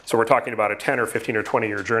companies. So we're talking about a 10 or 15 or 20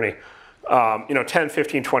 year journey. 10,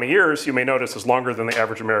 15, 20 years, you may notice, is longer than the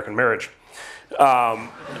average American marriage.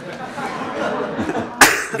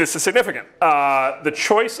 This is significant. The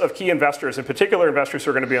choice of key investors, in particular investors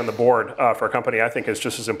who are going to be on the board for a company, I think is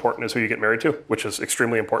just as important as who you get married to, which is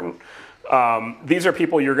extremely important. These are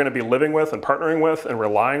people you're going to be living with and partnering with and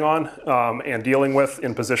relying on and dealing with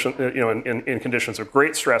in in conditions of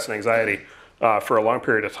great stress and anxiety for a long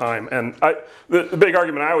period of time. And the big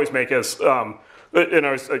argument I always make is, and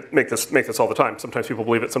I make this all the time. Sometimes people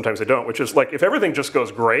believe it, sometimes they don't. Which is like, if everything just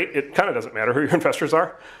goes great, it kind of doesn't matter who your investors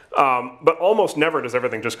are. But almost never does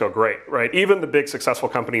everything just go great, right? Even the big successful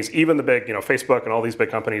companies, even the big, Facebook and all these big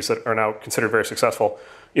companies that are now considered very successful.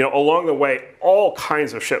 Along the way, all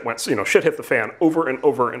kinds of shit went. Shit hit the fan over and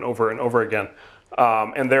over and over and over again.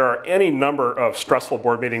 And there are any number of stressful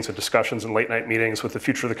board meetings and discussions and late night meetings with the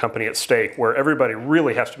future of the company at stake, where everybody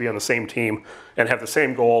really has to be on the same team and have the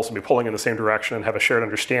same goals and be pulling in the same direction and have a shared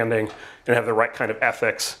understanding and have the right kind of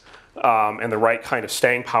ethics and the right kind of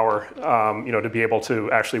staying power, to be able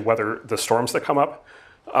to actually weather the storms that come up.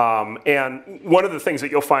 And one of the things that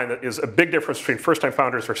you'll find that is a big difference between first-time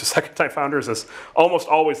founders versus second-time founders is almost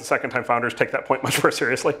always the second-time founders take that point much more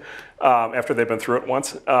seriously after they've been through it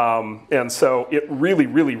once. And so it really,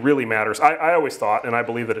 really, really matters. I always thought, and I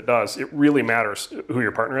believe that it does, it really matters who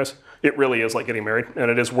your partner is. It really is like getting married, and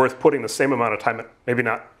it is worth putting the same amount of time, maybe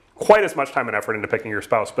not quite as much time and effort into picking your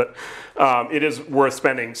spouse, but it is worth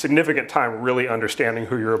spending significant time really understanding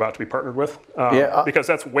who you're about to be partnered with, because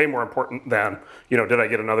that's way more important than, did I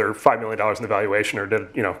get another $5 million in the valuation, or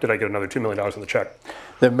did I get another $2 million in the check?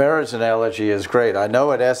 The marriage analogy is great. I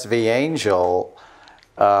know at SV Angel,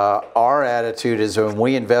 our attitude is when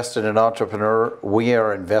we invest in an entrepreneur, we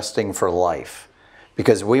are investing for life.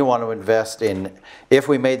 Because we want to invest in, if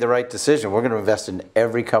we made the right decision, we're going to invest in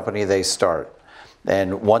every company they start.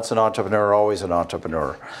 And once an entrepreneur, always an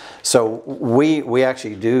entrepreneur. So we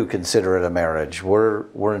actually do consider it a marriage.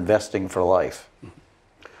 We're investing for life.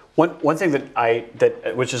 One thing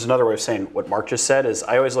that which is another way of saying what Mark just said, is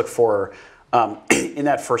I always look for in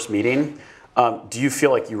that first meeting, do you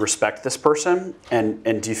feel like you respect this person,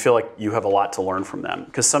 and do you feel like you have a lot to learn from them?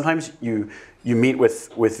 Because sometimes you meet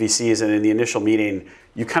with VCs, and in the initial meeting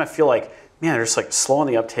you kind of feel like, man, they're just like slow on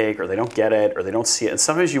the uptake, or they don't get it, or they don't see it. And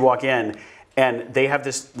sometimes you walk in and they have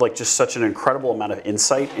this just such an incredible amount of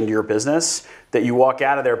insight into your business that you walk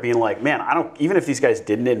out of there being like, man, even if these guys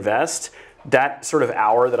didn't invest, that sort of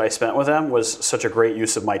hour that I spent with them was such a great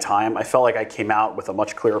use of my time. I felt like I came out with a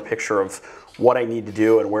much clearer picture of what I need to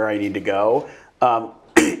do and where I need to go.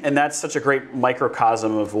 And that's such a great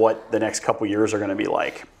microcosm of what the next couple years are going to be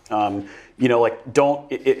like.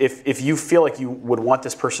 If you feel like you would want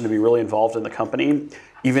this person to be really involved in the company,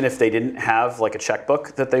 even if they didn't have like a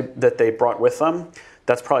checkbook that they brought with them,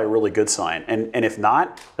 that's probably a really good sign. And if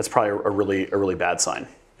not, that's probably a really bad sign.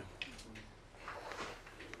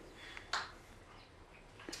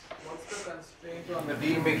 What's the constraint on the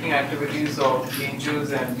deal-making activities of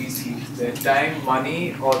angels and VCs? The time,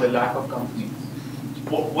 money, or the lack of companies?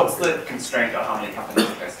 What's the constraint on how many companies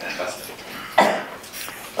you guys can invest in?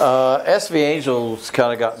 SV Angel's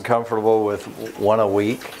kind of gotten comfortable with one a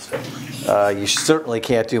week. You certainly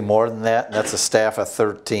can't do more than that, and that's a staff of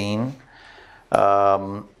 13.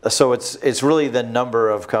 So it's really the number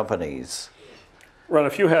of companies. Ron,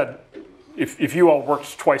 if you all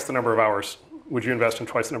worked twice the number of hours, would you invest in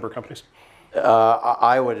twice the number of companies?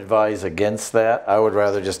 I would advise against that. I would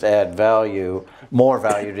rather just add more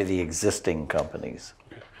value to the existing companies.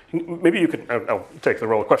 Maybe you could, I'll take the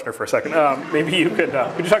role of questioner for a second. Maybe you could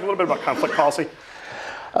you talk a little bit about conflict policy?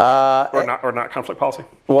 Or not conflict policy?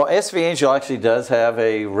 Well, SV Angel actually does have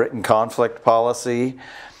a written conflict policy.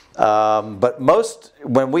 But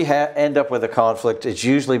when we end up with a conflict, it's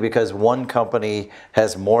usually because one company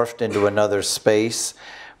has morphed into another space.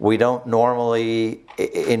 We don't normally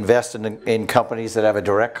invest in companies that have a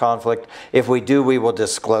direct conflict. If we do, we will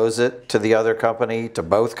disclose it to the other company, to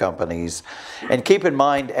both companies. And keep in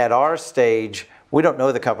mind, at our stage, we don't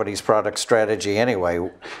know the company's product strategy anyway.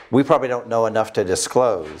 We probably don't know enough to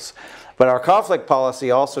disclose. But our conflict policy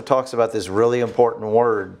also talks about this really important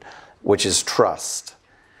word, which is trust.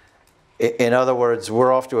 In other words,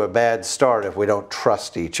 we're off to a bad start if we don't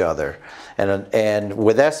trust each other. And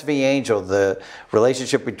with SV Angel, the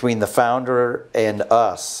relationship between the founder and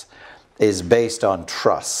us is based on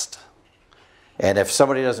trust. And if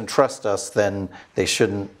somebody doesn't trust us, then they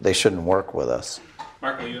shouldn't work with us.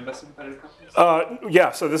 Mark, will you invest in competitive companies?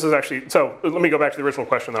 Yeah, so this is actually, so let me go back to the original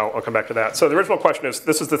question, then I'll come back to that. So the original question is,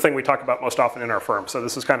 this is the thing we talk about most often in our firm. So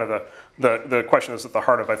this is kind of the question that's at the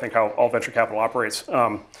heart of, I think, how all venture capital operates.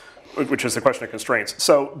 Which is the question of constraints.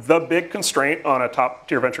 So the big constraint on a top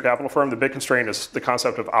tier venture capital firm, the big constraint is the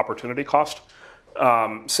concept of opportunity cost.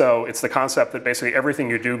 So it's the concept that basically everything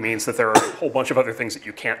you do means that there are a whole bunch of other things that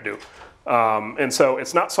you can't do. And so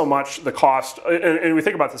it's not so much the cost, and we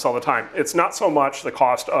think about this all the time, it's not so much the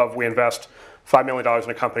cost of we invest $5 million in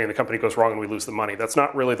a company and the company goes wrong and we lose the money. That's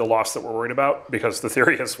not really the loss that we're worried about, because the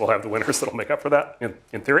theory is we'll have the winners that'll make up for that,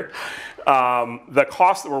 in theory. The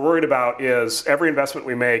cost that we're worried about is every investment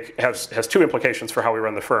we make has two implications for how we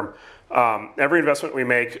run the firm. Every investment we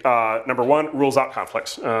make, number one, rules out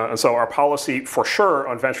conflicts. And so our policy for sure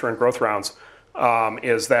on venture and growth rounds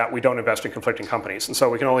is that we don't invest in conflicting companies. And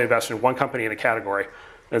so we can only invest in one company in a category.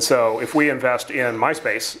 And so if we invest in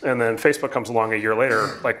MySpace and then Facebook comes along a year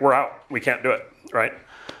later, like we're out, we can't do it, right?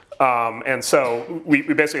 And so we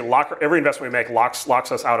basically every investment we make locks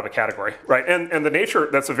us out of a category, right? And the nature,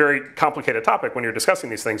 that's a very complicated topic when you're discussing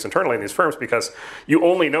these things internally in these firms, because you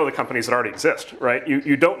only know the companies that already exist, right?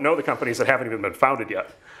 You don't know the companies that haven't even been founded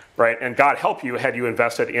yet. right? And God help you had you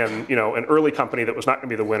invested in, an early company that was not going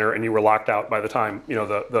to be the winner, and you were locked out by the time,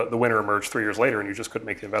 the winner emerged 3 years later, and you just couldn't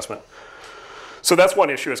make the investment. So that's one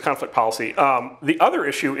issue, is conflict policy. The other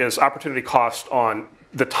issue is opportunity cost on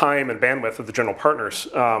the time and bandwidth of the general partners.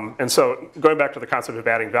 And so going back to the concept of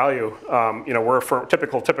adding value, we're a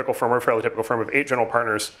typical firm, we're a fairly typical firm of 8 general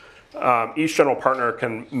partners. Each general partner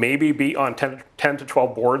can maybe be on 10 to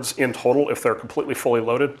 12 boards in total if they're completely fully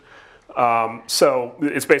loaded. So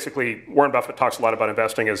it's basically, Warren Buffett talks a lot about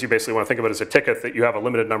investing, as you basically want to think of it as a ticket that you have a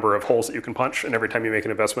limited number of holes that you can punch, and every time you make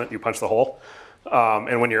an investment, you punch the hole.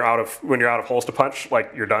 And when you're out of holes to punch,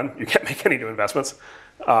 like, you're done. You can't make any new investments.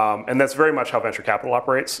 And that's very much how venture capital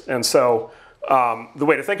operates. And so the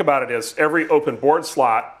way to think about it is every open board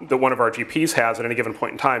slot that one of our GPs has at any given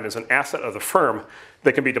point in time is an asset of the firm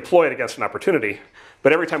that can be deployed against an opportunity.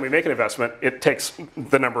 But every time we make an investment, it takes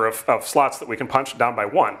the number of slots that we can punch down by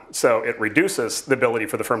 1. So it reduces the ability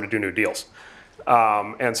for the firm to do new deals.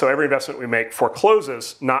 And so every investment we make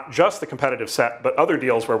forecloses not just the competitive set, but other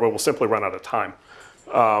deals where we will simply run out of time.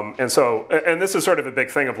 And this is sort of a big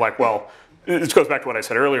thing of like, well, this goes back to what I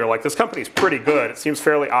said earlier, like, this company's pretty good. It seems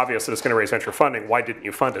fairly obvious that it's going to raise venture funding. Why didn't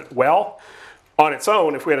you fund it? Well, on its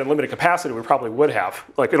own, if we had unlimited capacity, we probably would have.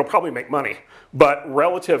 Like, it'll probably make money. But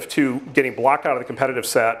relative to getting blocked out of the competitive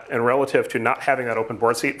set and relative to not having that open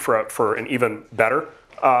board seat for an even better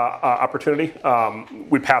opportunity,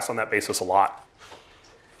 we pass on that basis a lot.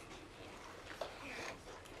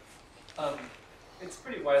 It's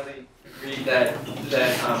pretty widely agreed that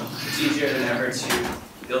it's easier than ever to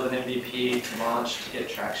build an MVP, to launch, to get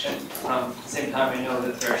traction. At the same time, I know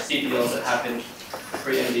that there are seed deals that happen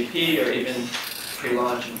pre-MVP or even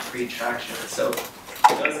pre-launch and pre-traction. So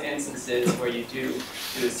in those instances where you do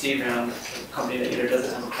a seed round, a company that either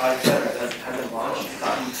doesn't have a product yet or hasn't launched,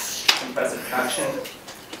 gotten impressive traction,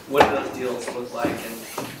 what do those deals look like, and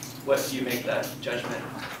what do you make that judgment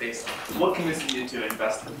based on? What convinces you to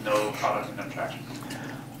invest with no product and no traction?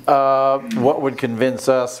 What would convince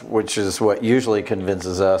us, which is what usually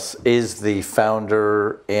convinces us, is the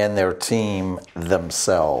founder and their team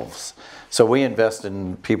themselves. So we invest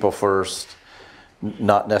in people first,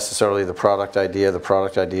 not necessarily the product idea. The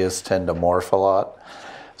product ideas tend to morph a lot.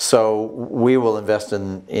 So we will invest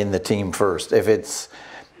in the team first. If it's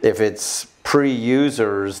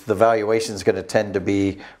pre-users, the valuation is going to tend to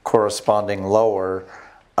be corresponding lower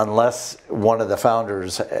unless one of the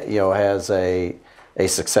founders, has a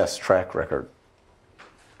success track record.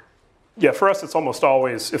 Yeah, for us, it's almost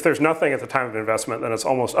always, if there's nothing at the time of investment, then it's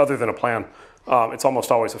almost, other than a plan, it's almost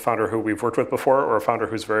always a founder who we've worked with before or a founder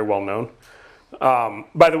who's very well known.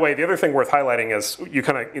 By the way, the other thing worth highlighting is you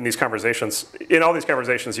kind of, in all these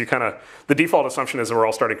conversations, you kind of, the default assumption is that we're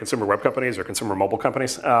all starting consumer web companies or consumer mobile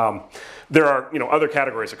companies. There are, other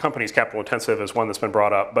categories of companies. Capital intensive is one that's been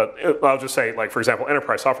brought up, but I'll just say, like, for example,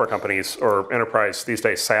 enterprise software companies or enterprise, these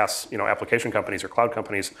days, SaaS, application companies or cloud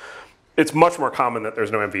companies. It's much more common that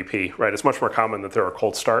there's no MVP, right? It's much more common that they're a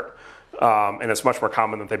cold start. And it's much more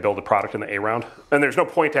common that they build a product in the A round. And there's no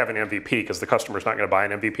point to having an MVP because the customer's not going to buy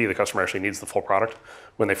an MVP. The customer actually needs the full product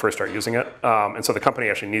when they first start using it. And so the company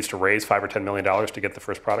actually needs to raise $5 or $10 million to get the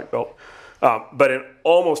first product built. But in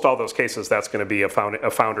almost all those cases, that's going to be a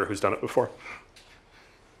founder who's done it before.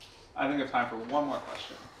 I think we have time for one more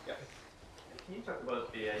question. Yeah. Can you talk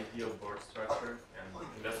about the ideal board structure and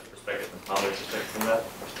investor perspective and founder perspective from that?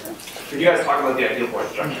 Could you guys talk about the ideal board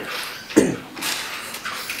structure?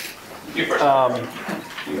 You first.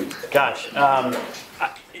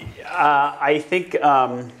 I think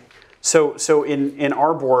so. In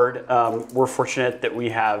our board, we're fortunate that we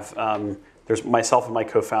have there's myself and my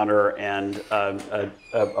co-founder and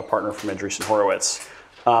a partner from Andreessen Horowitz,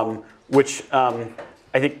 which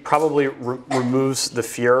I think probably removes the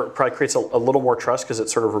fear. Probably creates a little more trust because it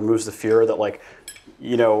sort of removes the fear that, like,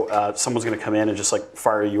 someone's going to come in and just, like,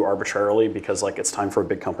 fire you arbitrarily because, like, it's time for a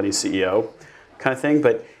big company's CEO kind of thing.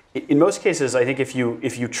 But in most cases, I think if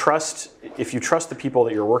you trust the people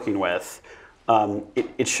that you're working with,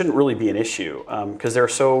 it shouldn't really be an issue because there are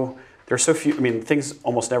so few. I mean, things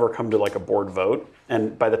almost never come to, like, a board vote,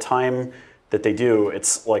 and by the time that they do,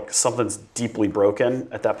 it's like something's deeply broken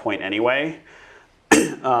at that point anyway.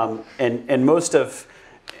 And most of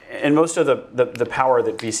the power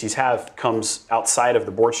that VCs have comes outside of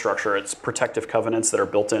the board structure. It's protective covenants that are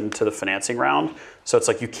built into the financing round. So it's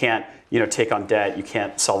like you can't, take on debt. You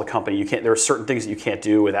can't sell the company. There are certain things that you can't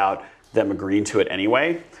do without them agreeing to it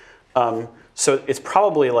anyway. So it's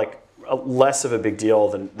probably, like, less of a big deal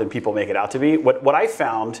than people make it out to be. What I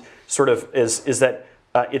found sort of is that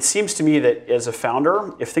it seems to me that as a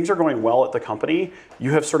founder, if things are going well at the company,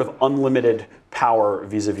 you have sort of unlimited power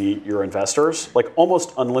vis-a-vis your investors, like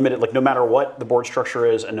almost unlimited, like no matter what the board structure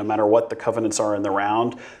is and no matter what the covenants are in the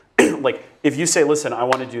round, like if you say, listen, I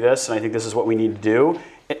want to do this and I think this is what we need to do,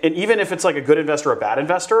 and even if it's like a good investor or a bad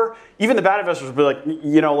investor, even the bad investors will be like,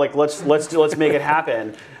 you know, like let's make it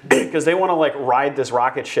happen, because they want to like ride this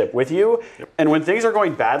rocket ship with you. Yep. And when things are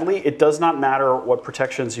going badly, it does not matter what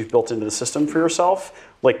protections you've built into the system for yourself.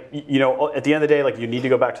 Like, you know, at the end of the day, like you need to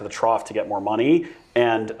go back to the trough to get more money.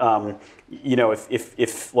 And you know,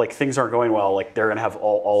 if like things aren't going well, like they're gonna have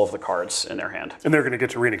all of the cards in their hand. And they're gonna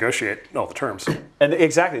get to renegotiate all the terms. And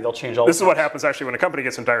exactly, they'll change all. This is what happens actually when a company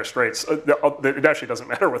gets in dire straits. It actually doesn't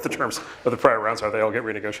matter what the terms of the prior rounds are; they all get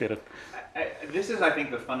renegotiated. This is, I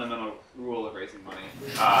think, the fundamental rule of raising money,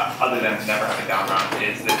 other than never having a down round,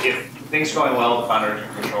 is that if things are going well, the founder is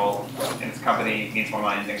in control, and his company needs more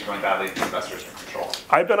money, and things are going badly, the investors are in control.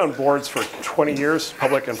 I've been on boards for 20 years,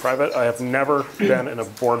 public and private. I have never been in a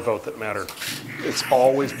board vote that mattered. It's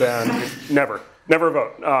always been never a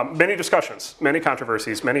vote. Many discussions, many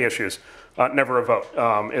controversies, many issues, never a vote.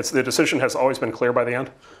 The decision has always been clear by the end.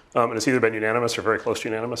 And it's either been unanimous or very close to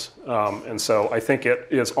unanimous. And so I think it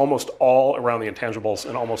is almost all around the intangibles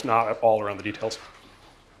and almost not at all around the details.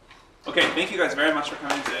 Okay, thank you guys very much for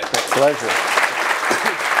coming today.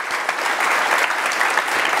 Pleasure.